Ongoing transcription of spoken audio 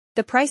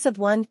The price of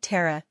one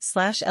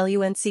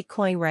Terra/LUNC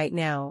coin right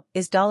now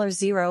is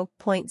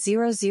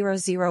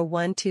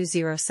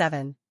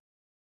 $0.00012007.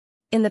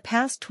 In the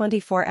past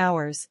 24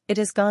 hours, it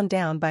has gone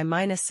down by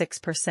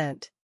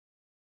 -6%.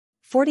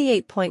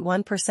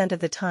 48.1% of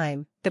the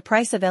time, the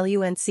price of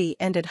LUNC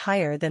ended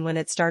higher than when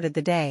it started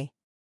the day.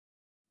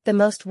 The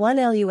most one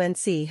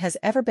LUNC has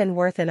ever been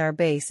worth in our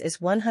base is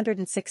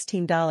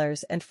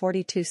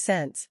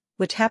 $116.42,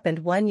 which happened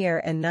 1 year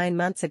and 9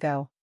 months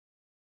ago.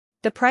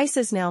 The price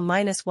is now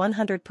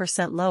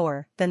 -100%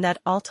 lower than that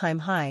all-time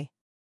high.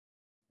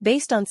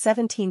 Based on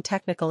 17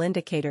 technical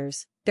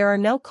indicators, there are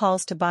no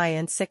calls to buy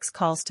and 6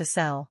 calls to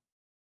sell.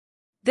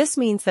 This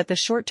means that the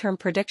short-term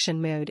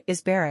prediction mood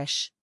is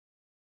bearish.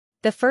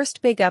 The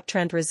first big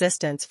uptrend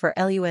resistance for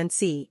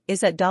LUNC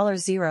is at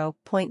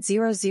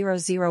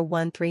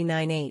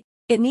 $0.000138.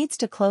 It needs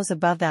to close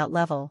above that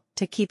level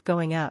to keep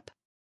going up.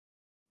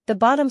 The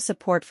bottom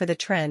support for the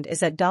trend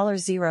is at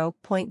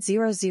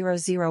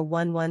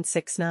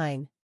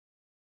 $0.000169.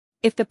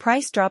 If the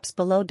price drops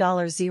below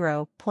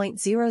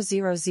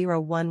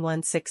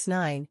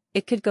 $0.000169,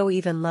 it could go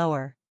even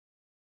lower.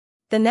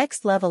 The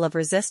next level of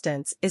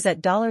resistance is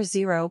at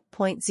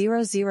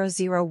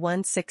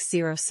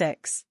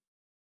 $0.00010606.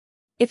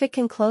 If it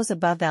can close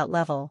above that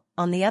level,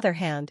 on the other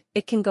hand,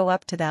 it can go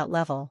up to that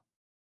level.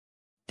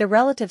 The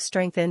Relative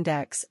Strength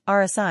Index,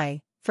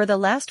 RSI, for the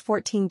last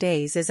 14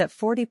 days is at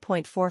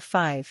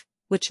 40.45,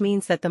 which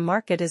means that the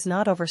market is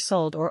not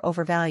oversold or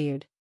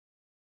overvalued.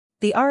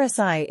 The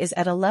RSI is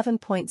at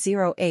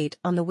 11.08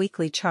 on the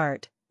weekly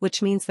chart,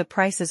 which means the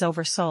price is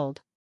oversold.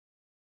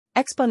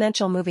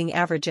 Exponential moving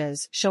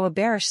averages show a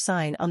bearish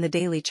sign on the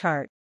daily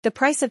chart. The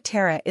price of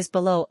Terra is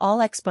below all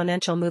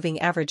exponential moving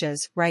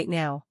averages right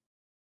now.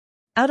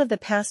 Out of the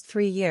past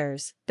 3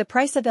 years, the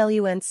price of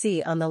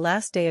LUNC on the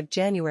last day of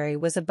January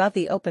was above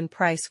the open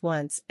price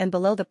once and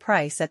below the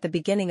price at the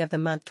beginning of the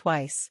month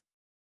twice.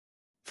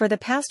 For the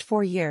past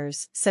 4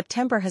 years,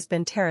 September has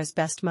been Terra's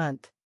best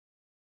month.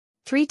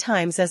 3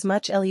 times as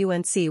much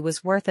LUNC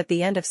was worth at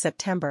the end of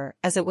September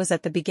as it was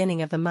at the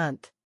beginning of the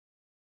month.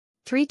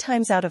 3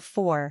 times out of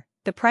 4,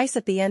 the price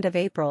at the end of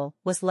April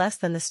was less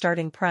than the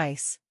starting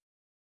price.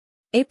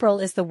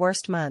 April is the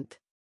worst month.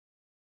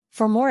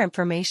 For more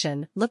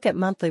information, look at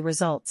monthly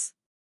results.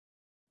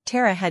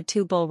 Terra had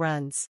 2 bull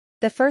runs.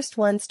 The first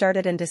one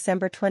started in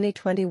December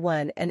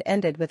 2021 and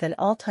ended with an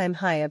all-time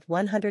high of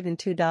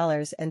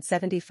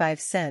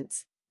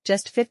 $102.75.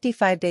 Just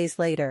 55 days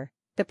later,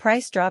 the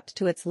price dropped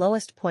to its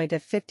lowest point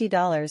of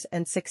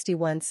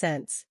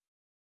 $50.61.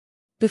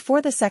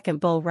 Before the second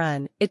bull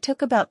run, it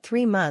took about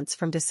 3 months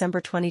from December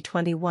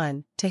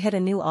 2021 to hit a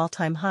new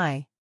all-time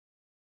high.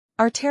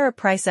 Our Terra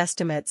price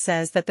estimate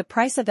says that the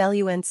price of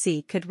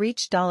LUNC could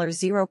reach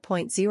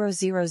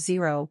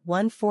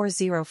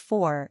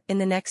 $0.0001404 in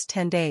the next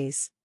 10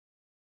 days.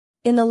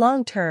 In the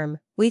long term,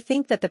 we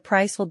think that the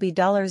price will be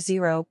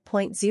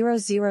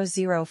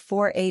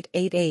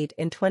 $0.0004888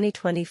 in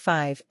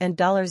 2025 and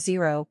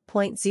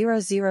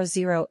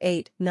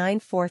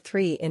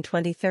 $0.0008943 in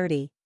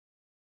 2030.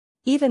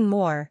 Even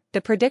more,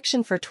 the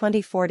prediction for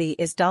 2040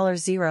 is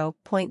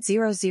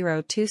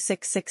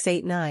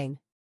 $0.0026689.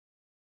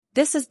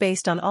 This is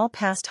based on all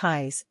past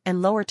highs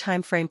and lower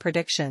timeframe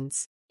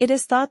predictions. It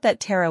is thought that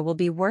Terra will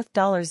be worth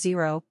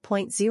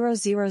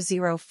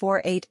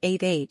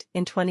 $0.0004888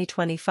 in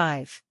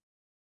 2025.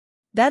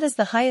 That is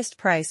the highest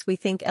price we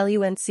think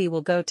LUNC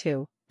will go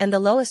to, and the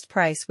lowest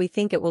price we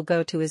think it will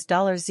go to is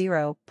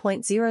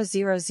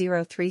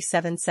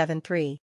 $0.0003773.